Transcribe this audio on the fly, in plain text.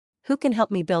Who can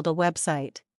help me build a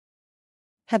website?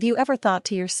 Have you ever thought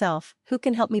to yourself, who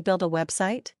can help me build a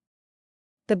website?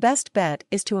 The best bet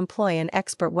is to employ an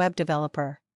expert web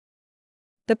developer.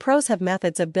 The pros have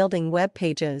methods of building web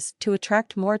pages to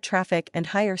attract more traffic and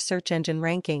higher search engine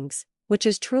rankings, which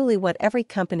is truly what every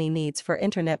company needs for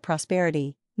internet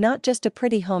prosperity, not just a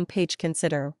pretty home page.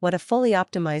 Consider what a fully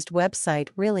optimized website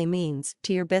really means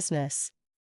to your business.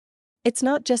 It's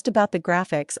not just about the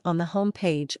graphics on the home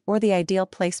page or the ideal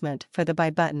placement for the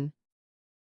buy button.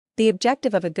 The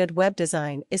objective of a good web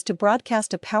design is to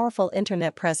broadcast a powerful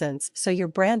internet presence so your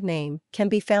brand name can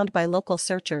be found by local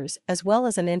searchers as well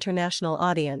as an international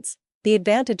audience. The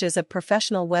advantages of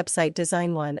professional website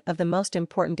design. One of the most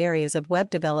important areas of web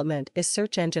development is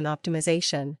search engine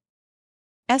optimization.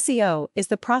 SEO is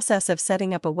the process of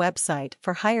setting up a website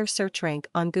for higher search rank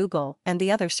on Google and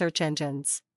the other search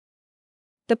engines.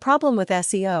 The problem with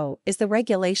SEO is the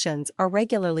regulations are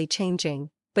regularly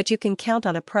changing, but you can count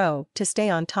on a pro to stay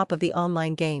on top of the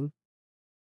online game.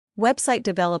 Website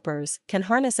developers can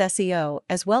harness SEO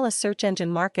as well as search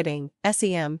engine marketing,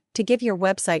 SEM, to give your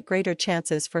website greater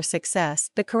chances for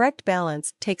success. The correct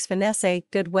balance takes finesse. A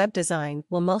good web design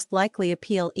will most likely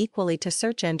appeal equally to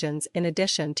search engines in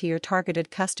addition to your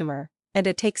targeted customer, and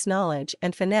it takes knowledge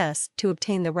and finesse to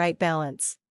obtain the right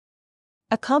balance.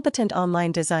 A competent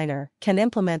online designer can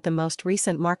implement the most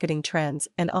recent marketing trends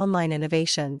and online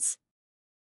innovations.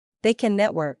 They can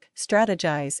network,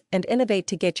 strategize, and innovate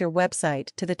to get your website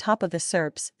to the top of the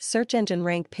SERPs, search engine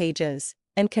rank pages,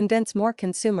 and convince more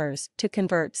consumers to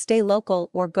convert. Stay local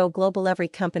or go global. Every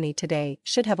company today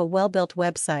should have a well-built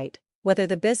website, whether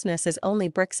the business is only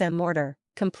bricks and mortar,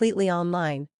 completely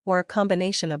online, or a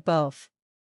combination of both.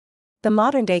 The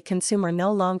modern-day consumer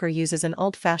no longer uses an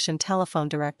old-fashioned telephone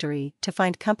directory to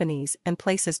find companies and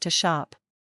places to shop.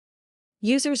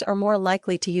 Users are more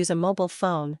likely to use a mobile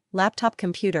phone, laptop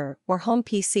computer, or home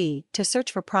PC to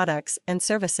search for products and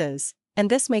services,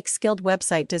 and this makes skilled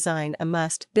website design a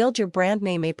must. Build your brand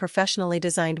name. A professionally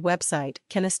designed website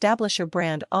can establish your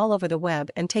brand all over the web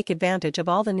and take advantage of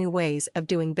all the new ways of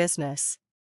doing business.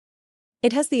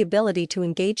 It has the ability to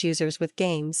engage users with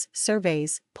games,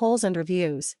 surveys, polls, and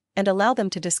reviews, and allow them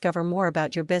to discover more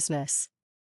about your business.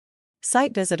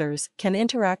 Site visitors can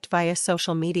interact via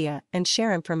social media and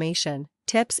share information,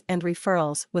 tips, and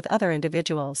referrals with other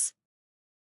individuals.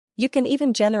 You can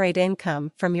even generate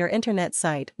income from your internet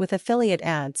site with affiliate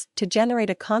ads to generate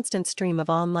a constant stream of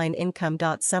online income.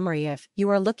 Summary: if you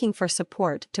are looking for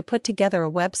support to put together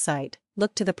a website,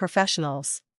 look to the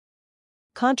professionals.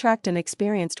 Contract an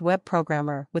experienced web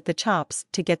programmer with the chops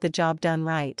to get the job done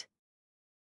right.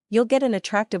 You'll get an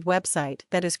attractive website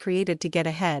that is created to get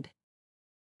ahead.